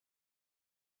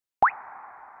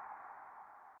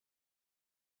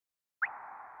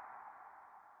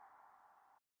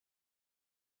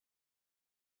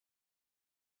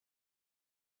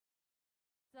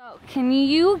So, can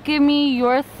you give me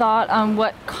your thought on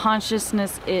what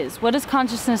consciousness is? What does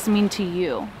consciousness mean to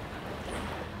you?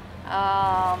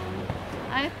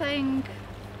 I think,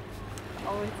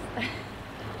 it's,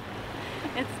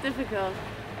 it's difficult.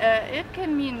 It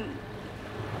can mean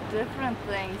different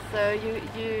things. So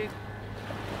you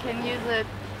can use it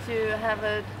to have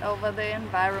it over the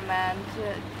environment,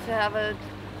 to have it,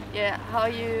 how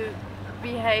you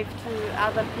behave to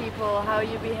other people, how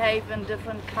you behave in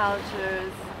different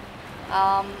cultures,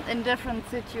 in different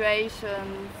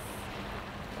situations.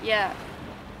 Yeah,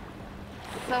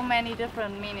 so many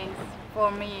different meanings for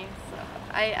me. So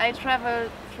I travel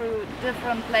through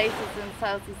different places in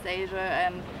Southeast Asia,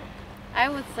 and I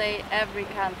would say every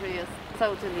country is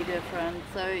totally different.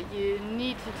 So you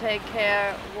need to take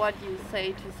care what you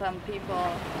say to some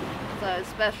people. So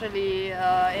especially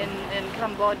in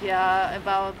Cambodia,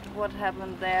 about what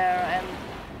happened there, and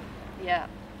yeah.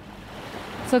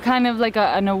 So kind of like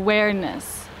an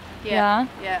awareness. Yeah.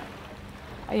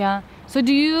 Yeah. So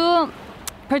do you,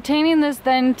 pertaining this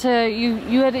then to,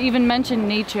 you had even mentioned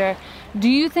nature, do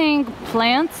you think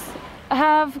plants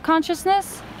have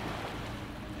consciousness?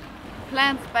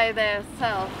 Plants by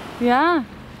themselves? Yeah.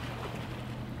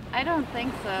 I don't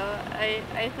think so.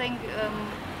 I think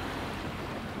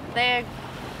they're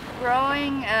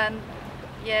growing and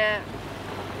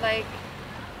like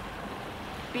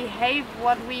behave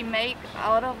what we make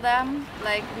out of them.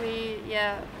 Like we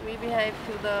behave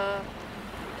to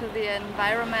the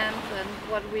environment and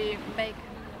what we make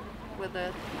with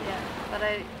it. Yeah, but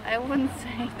I wouldn't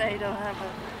say they don't have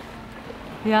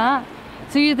it. Yeah.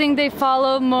 So you think they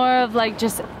follow more of like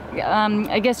just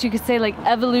I guess you could say like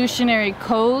evolutionary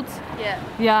codes? Yeah.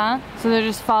 Yeah. So they're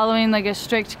just following like a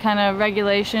strict kind of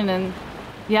regulation and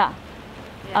yeah.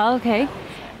 Yeah. Okay.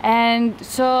 And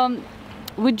so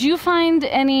would you find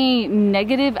any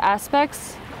negative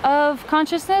aspects of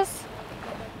consciousness?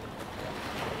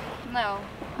 No,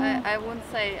 I wouldn't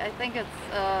say. I think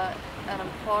it's an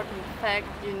important fact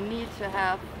you need to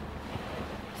have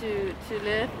to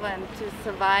live and to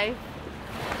survive.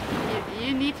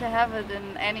 You need to have it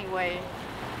in any way.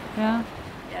 Yeah.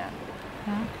 Yeah.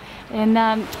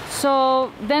 And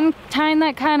so then tying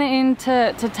that kind of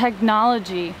into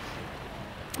technology,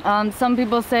 some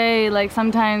people say like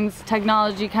sometimes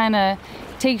technology kind of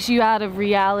takes you out of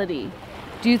reality.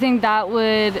 Do you think that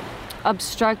would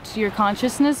obstruct your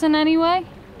consciousness in any way?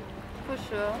 For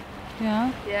sure.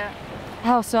 Yeah? Yeah.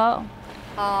 How so?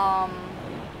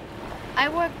 I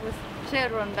work with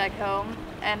children back home,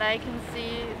 and I can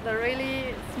see the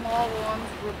really small ones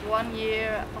with 1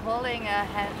 year holding a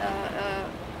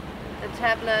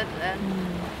tablet, and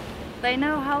they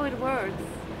know how it works,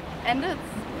 and it's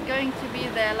going to be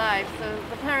their life. So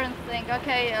the parents think,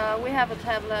 okay, we have a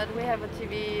tablet, we have a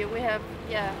TV, we have,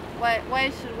 why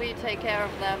should we take care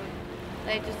of them?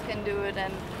 They just can do it.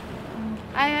 And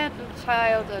I had a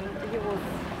child, and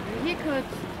he could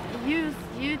use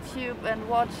YouTube and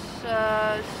watch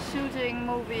shooting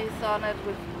movies on it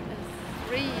with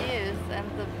 3 years, and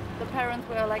the parents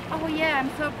were like, oh yeah, I'm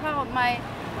so proud,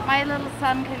 my little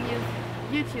son can use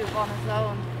YouTube on his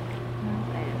own.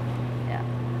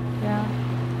 Yeah.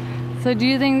 So do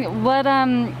you think, what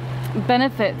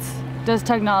benefits does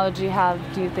technology have,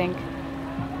 do you think?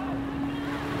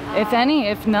 If any,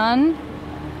 if none?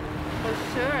 For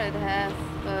sure it has,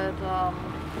 but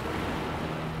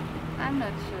I'm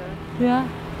not sure. Yeah.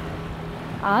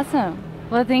 Awesome.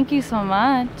 Well, thank you so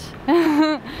much.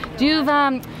 Do you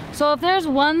so if there's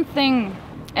one thing,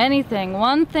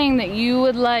 one thing that you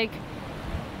would like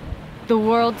the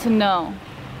world to know,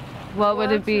 what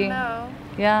would it be?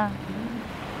 Yeah.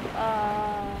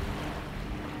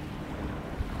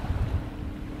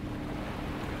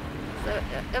 So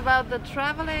about the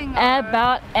traveling?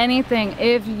 About anything.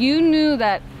 If you knew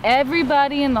that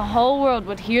everybody in the whole world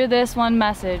would hear this one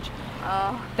message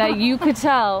that you could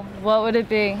tell, what would it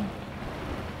be?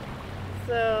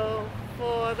 So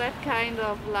for that kind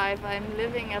of life I'm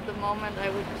living at the moment, I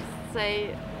would just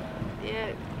say,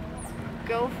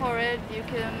 go for it. You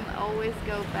can always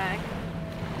go back.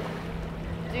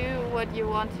 Do what you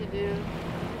want to do.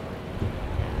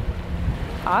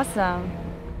 Awesome.